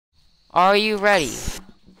Are you ready?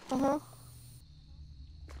 Uh-huh.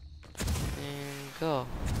 And go.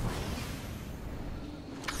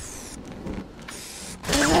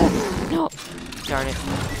 No. Darn it.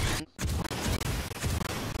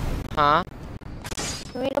 Huh?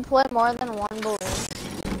 We need to play more than one balloon.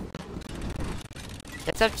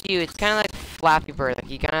 That's up to you. It's kind of like Flappy Bird. Like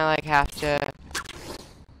you kind of like have to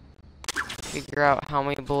figure out how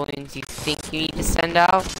many balloons you think you need to send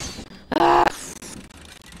out. Ah!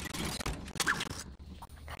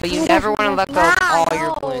 But you never want to let go of all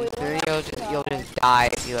your balloons. Then you'll just die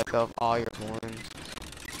if you let go of all your balloons.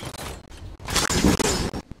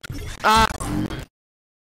 Ah!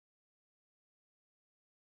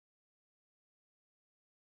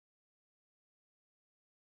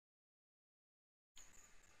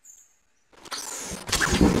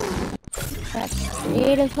 That's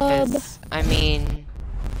Creative Hub. I mean...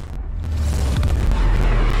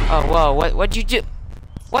 Oh, whoa, what'd you do?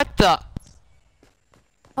 What the?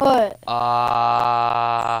 What?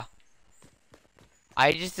 I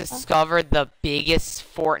just discovered the biggest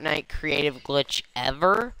Fortnite creative glitch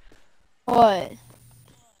ever. What?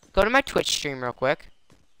 Go to my Twitch stream real quick.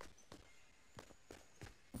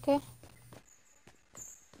 Okay.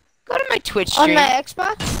 Go to my Twitch stream. On my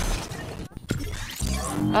Xbox?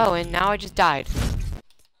 Oh, and now I just died.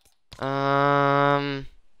 I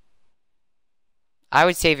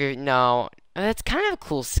would save your... No. That's kind of a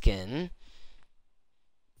cool skin.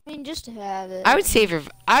 I mean, just to have it. I would save your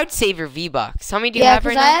V-Bucks. How many do you have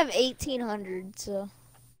right now? Yeah, because I have 1,800, so...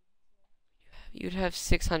 You'd have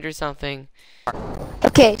 600 something.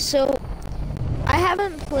 Okay, so... I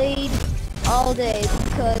haven't played all day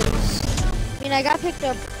because... I mean, I got picked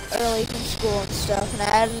up early from school and stuff, and I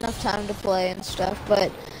had enough time to play and stuff,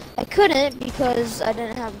 but I couldn't because I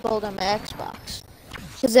didn't have gold on my Xbox.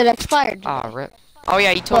 Because it expired today. Oh, rip. Oh,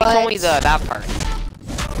 yeah, you told me that part.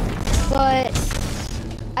 But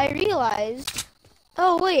I realized,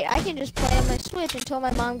 oh wait, I can just play on my Switch until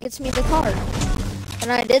my mom gets me the card.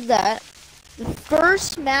 And I did that. The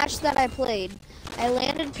first match that I played, I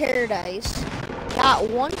landed Paradise, got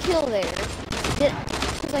 1 kill there,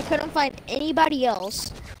 because I couldn't find anybody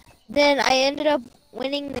else. Then I ended up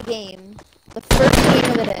winning the game, the first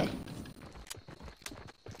game of the day.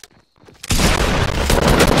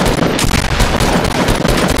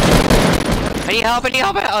 I need help,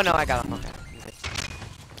 Oh no, I got him. Okay.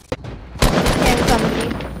 Yeah, come with me.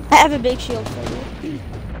 I have a big shield for you.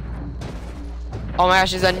 Oh my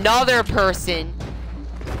gosh, there's another person.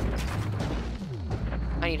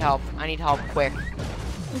 I need help quick.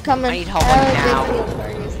 I'm coming. I need help now.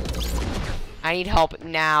 I need help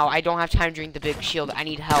now. I don't have time to drink the big shield. I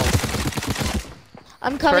need help.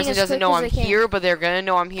 I'm coming. Person doesn't know I'm here, but they're gonna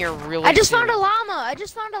know I'm here really soon. I just found a llama.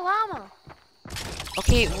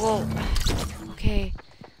 Okay, well, okay.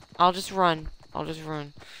 I'll just run.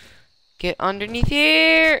 Get underneath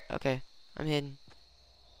here. Okay, I'm hidden.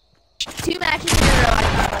 2 matches in a row,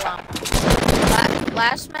 I found a llama.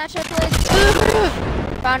 Last match I played,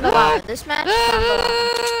 found a llama. This match, found a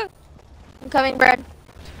llama. I'm coming, Brad.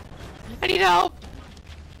 I need help.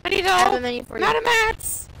 I have a menu for you. I'm out of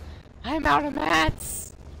mats. I'm out of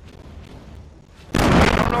mats.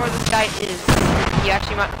 I don't know where this guy is. He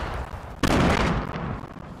actually might...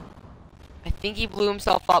 I think he blew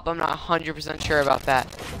himself up. I'm not 100% sure about that.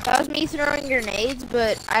 That was me throwing grenades,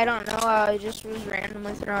 but I don't know. I just was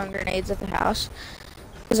randomly throwing grenades at the house.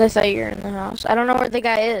 Because I thought you were in the house. I don't know where the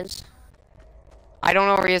guy is. I don't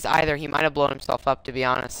know where he is either. He might have blown himself up, to be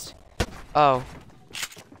honest. Oh.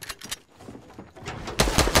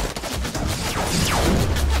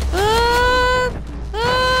 I'm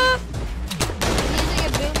using a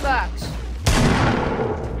boombox.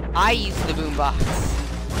 I used the boombox.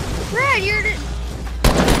 Brad, you're the...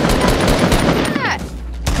 Brad.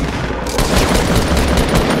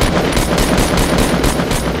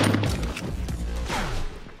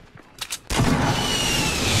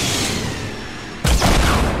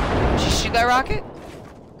 Did you shoot that rocket?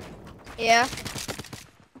 Yeah.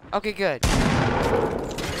 Okay, good.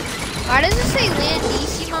 Why does it say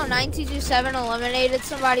Landissimo 9227 eliminated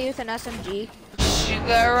somebody with an SMG? Shoot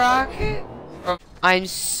that rocket? I'm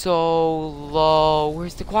so low.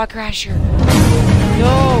 Where's the quad crasher?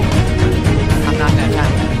 No! I'm not gonna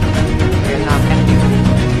time. We're not gonna do it.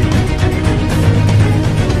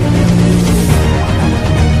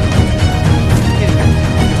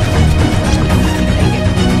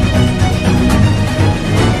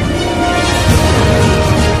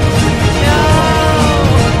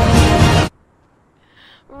 No!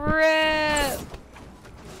 Rip!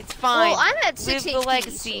 It's fine. Well, I'm at 6 Live the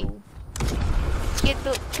legacy. So.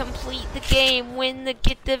 Complete the game,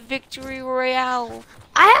 get the victory royale.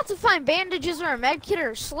 I have to find bandages or a med kit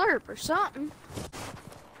or a slurp or something.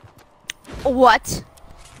 What?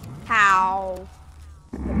 How?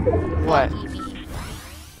 What?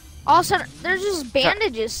 All of a sudden, there's just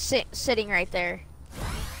bandages sitting right there.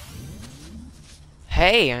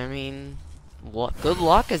 Hey, I mean, good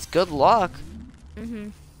luck is good luck.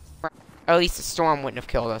 Mhm. Or at least the storm wouldn't have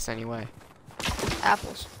killed us anyway.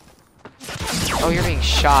 Apples. Oh, you're being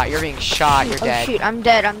shot. You're being shot. You're Oh dead. shoot, I'm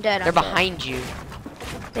dead. I'm dead. They're behind you.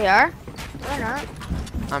 They are? They're not.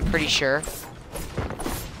 I'm pretty sure.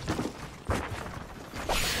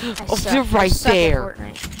 I Oh, suck. they're I right suck at there.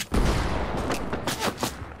 Fortnite.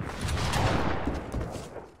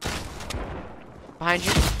 Behind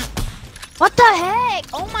you. What the heck?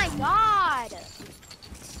 Oh my god!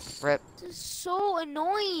 Rip. This is so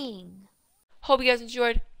annoying. Hope you guys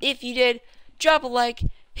enjoyed. If you did, drop a like,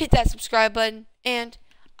 hit that subscribe button, and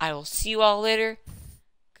I will see you all later.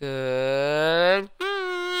 Good.